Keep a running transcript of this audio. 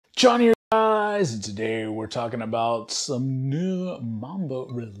John here, guys, and today we're talking about some new Mamba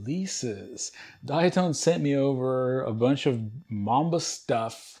releases. Diatone sent me over a bunch of Mamba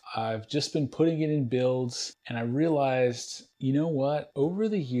stuff. I've just been putting it in builds, and I realized, you know what? Over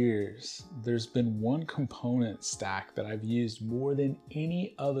the years, there's been one component stack that I've used more than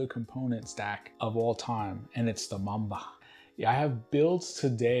any other component stack of all time, and it's the Mamba. Yeah, I have builds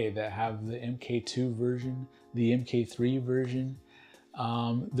today that have the MK2 version, the MK3 version.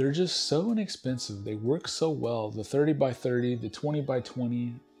 They're just so inexpensive. They work so well. The 30x30, the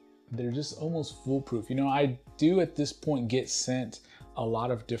 20x20, they're just almost foolproof. You know, I do at this point get sent a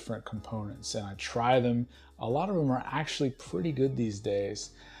lot of different components and I try them. A lot of them are actually pretty good these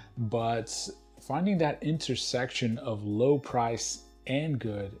days, but finding that intersection of low price and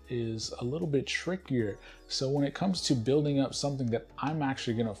good is a little bit trickier. So when it comes to building up something that I'm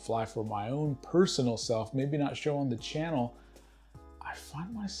actually gonna fly for my own personal self, maybe not show on the channel, I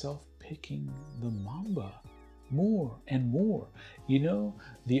find myself picking the Mamba more and more. You know,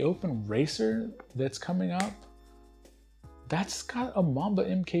 the Open Racer that's coming up, that's got a Mamba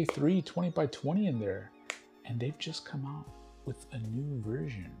MK3 20x20 in there, and they've just come out with a new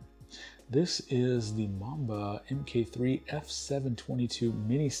version. This is the Mamba MK3 F722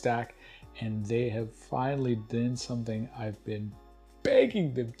 mini stack, and they have finally done something I've been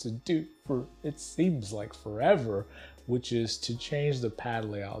begging them to do for, it seems like forever, which is to change the pad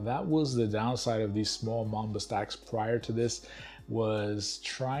layout. That was the downside of these small Mamba stacks prior to this, was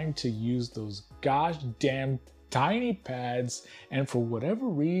trying to use those gosh damn tiny pads, and for whatever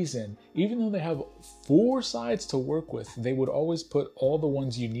reason, even though they have 4 sides to work with, they would always put all the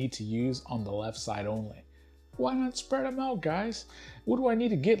ones you need to use on the left side only. Why not spread them out, guys? What do I need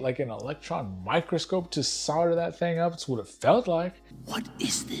to get, like an electron microscope to solder that thing up? It's what it felt like. What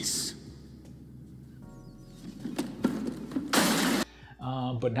is this?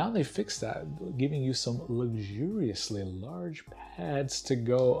 But now they fixed that, giving you some luxuriously large pads to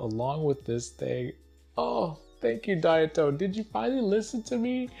go along with this thing. Oh, thank you, Diatone. Did you finally listen to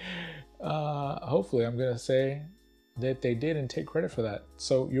me? Hopefully, I'm gonna say that they did and take credit for that.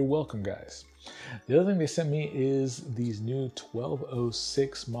 So you're welcome, guys. The other thing they sent me is these new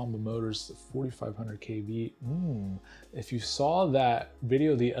 1206 Mamba motors, 4500 kV. If you saw that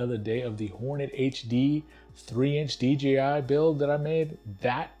video the other day of the Hornet HD 3-inch DJI build that I made,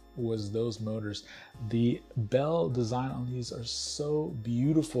 that was those motors. The bell design on these are so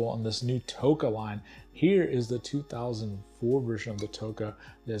beautiful on this new Toka line. Here is the 2004 version of the Toka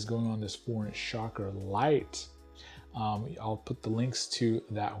that's going on this 4-inch shocker light. I'll put the links to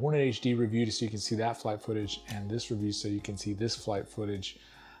that Hornet HD review so you can see that flight footage, and this review so you can see this flight footage.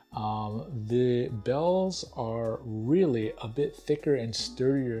 The bells are really a bit thicker and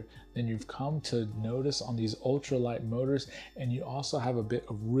sturdier than you've come to notice on these ultralight motors, and you also have a bit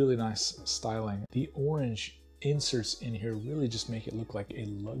of really nice styling. The orange inserts in here really just make it look like a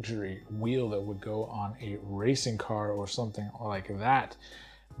luxury wheel that would go on a racing car or something like that.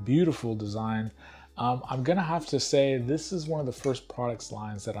 Beautiful design. I'm gonna have to say this is one of the first products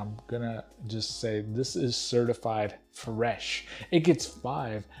lines that I'm gonna just say this is certified fresh. It gets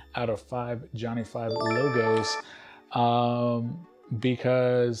 5 out of 5 Johnny 5 logos,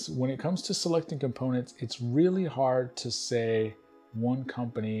 because when it comes to selecting components, it's really hard to say one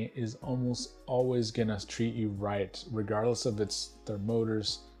company is almost always gonna treat you right, regardless of it's their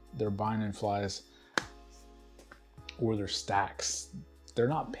motors, their bind and flies, or their stacks. They're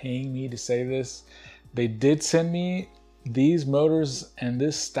not paying me to say this. They did send me these motors and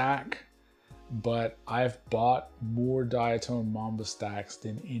this stack, but I've bought more Diatone Mamba stacks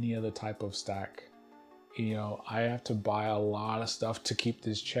than any other type of stack. You know, I have to buy a lot of stuff to keep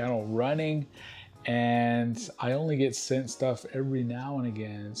this channel running, and I only get sent stuff every now and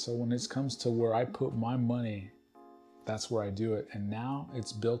again. So when it comes to where I put my money, that's where I do it. And now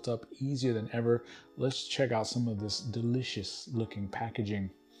it's built up easier than ever. Let's check out some of this delicious looking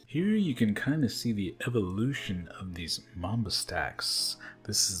packaging. Here you can kind of see the evolution of these Mamba stacks.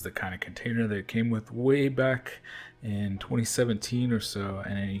 This is the kind of container that it came with way back in 2017 or so.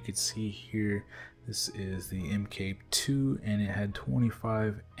 And then you can see here, this is the MK2 and it had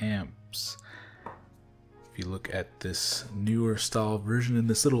 25 amps. If you look at this newer style version in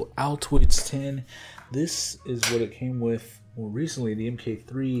this little Altoids tin, this is what it came with more recently, the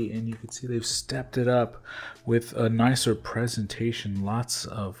MK3, and you can see they've stepped it up with a nicer presentation. Lots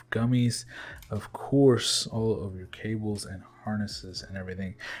of gummies, of course, all of your cables and harnesses and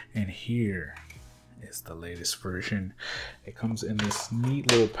everything. And here is the latest version. It comes in this neat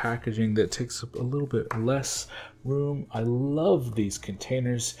little packaging that takes up a little bit less room. I love these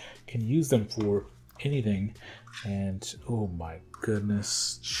containers. Can use them for anything. And oh my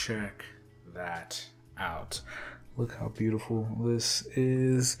goodness, check that out. Look how beautiful this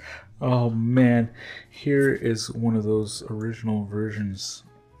is. Oh man, here is one of those original versions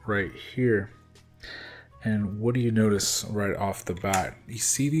right here. And what do you notice right off the bat? You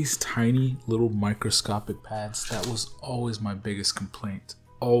see these tiny little microscopic pads? That was always my biggest complaint.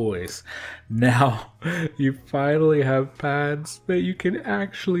 Always. Now you finally have pads that you can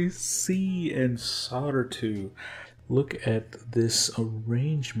actually see and solder to. Look at this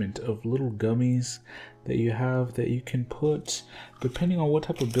arrangement of little gummies that you have that you can put, depending on what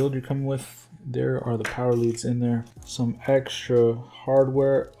type of build you're coming with. There are the power leads in there, some extra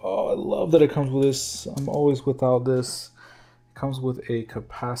hardware. Oh, I love that it comes with this. I'm always without this. It comes with a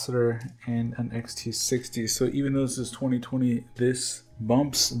capacitor and an XT60. So even though this is 2020, this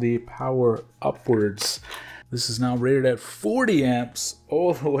bumps the power upwards. This is now rated at 40 amps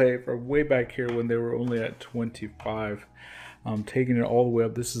all the way from way back here when they were only at 25. Taking it all the way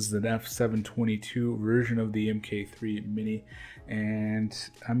up. This is the F722 version of the MK3 Mini. And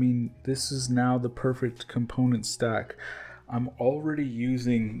I mean, this is now the perfect component stack. I'm already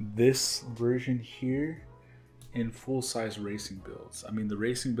using this version here in full-size racing builds. I mean, the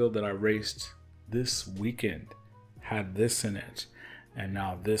racing build that I raced this weekend had this in it. And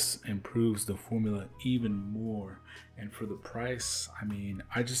now this improves the formula even more. And for the price, I mean,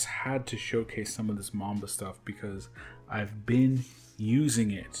 I just had to showcase some of this Mamba stuff because I've been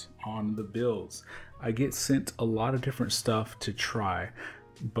using it on the builds. I get sent a lot of different stuff to try,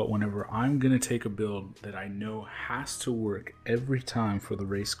 but whenever I'm gonna take a build that I know has to work every time for the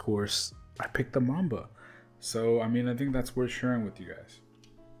race course, I pick the Mamba. So, I mean, I think that's worth sharing with you guys.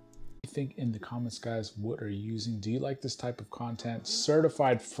 Think in the comments, guys, what are you using? Do you like this type of content?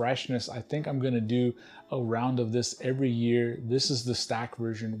 Certified freshness. I think I'm going to do a round of this every year. This is the stack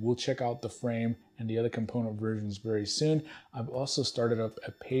version. We'll check out the frame and the other component versions very soon. I've also started up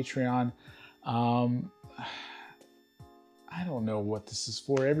a Patreon. I don't know what this is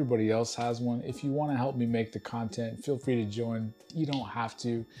for. Everybody else has one. If you want to help me make the content, feel free to join. You don't have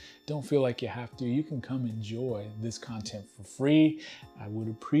to. Don't feel like you have to. You can come enjoy this content for free. I would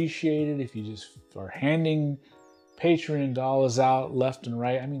appreciate it if you just are handing Patreon dollars out left and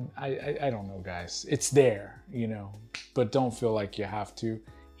right. I mean, I don't know, guys. It's there, you know, but don't feel like you have to.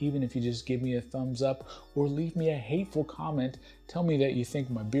 Even if you just give me a thumbs up or leave me a hateful comment, tell me that you think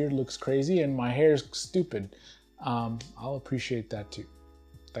my beard looks crazy and my hair's stupid. I'll appreciate that too.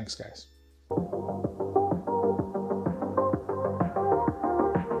 Thanks, guys.